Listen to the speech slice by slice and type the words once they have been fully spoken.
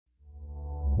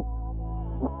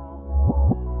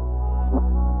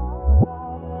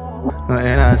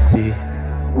nothing I see.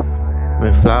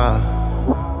 Red flower,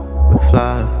 red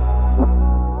flower.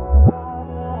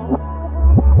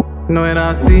 Nothing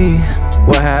I see.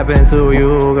 What happened to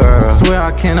you, girl? Swear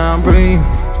I cannot breathe.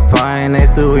 Flying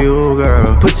next to you, girl.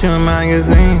 Put you in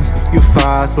magazines. You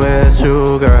fly, swear it's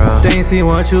true, girl. They ain't see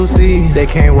what you see. They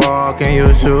can't walk in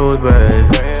your shoes,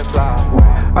 babe.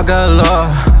 I got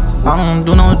love, I don't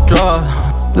do no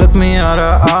drugs. Look me out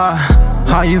the eye,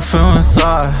 how you feel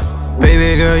inside?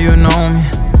 Baby girl, you know me.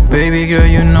 Baby girl,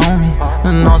 you know me.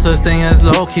 There's no such thing as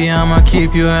low-key, I'ma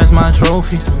keep you as my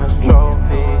trophy.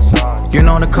 You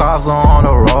know the cops are on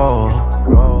the road,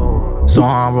 so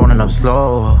I'm rolling up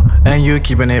slow, and you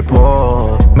keeping it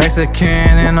poor.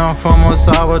 Mexican and I'm from El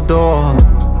Salvador.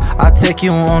 I take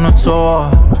you on a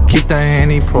tour, keep the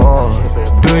Henny pour.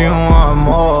 Do you want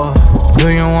more? Do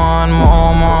you want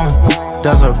more, mom?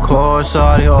 That's a cold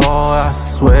shawty, oh I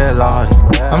swear, Lordy.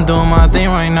 I'm doing my thing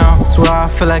right now, swear I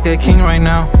feel like a king right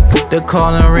now. They're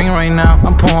calling ring right now,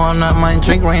 I'm pouring up my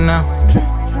drink right now.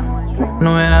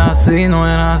 Know what I see, know what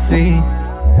I see.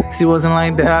 She wasn't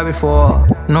like that before.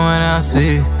 Know what I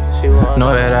see, know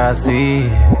what I see,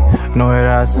 know what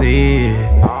I see.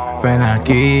 Ven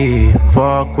aquí,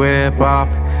 fuck with Pop,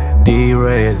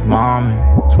 D-Reyes, mommy.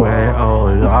 Swear, oh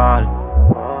Lord,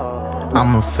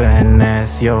 I'ma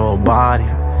finesse your body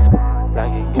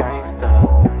like a gangster,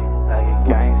 like a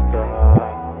gangster.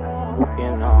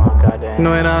 You know I got that.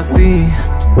 Know what I see.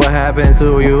 What happened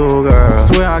to you, girl?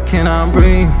 Swear I cannot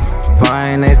breathe.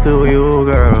 Flying next to you,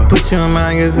 girl. Put you in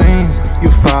magazines. You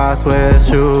fly, swear it's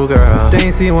true, girl. They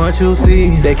ain't see what you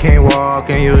see. They can't walk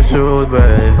in your shoes,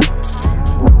 babe.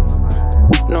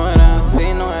 Know what I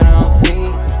see, know what I see.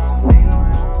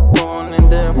 Born in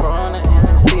there, born in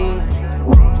the sea.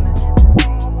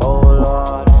 Oh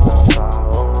Lord,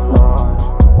 oh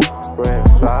Lord. Red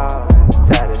flower,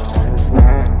 tatted on your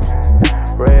skin.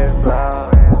 Red flower,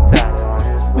 tatted on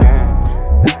your skin.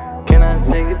 Can I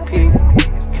take a peek?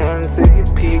 Can I take a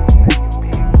peek?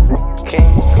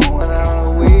 Can't go without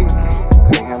a week.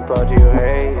 Thinking about you, hey.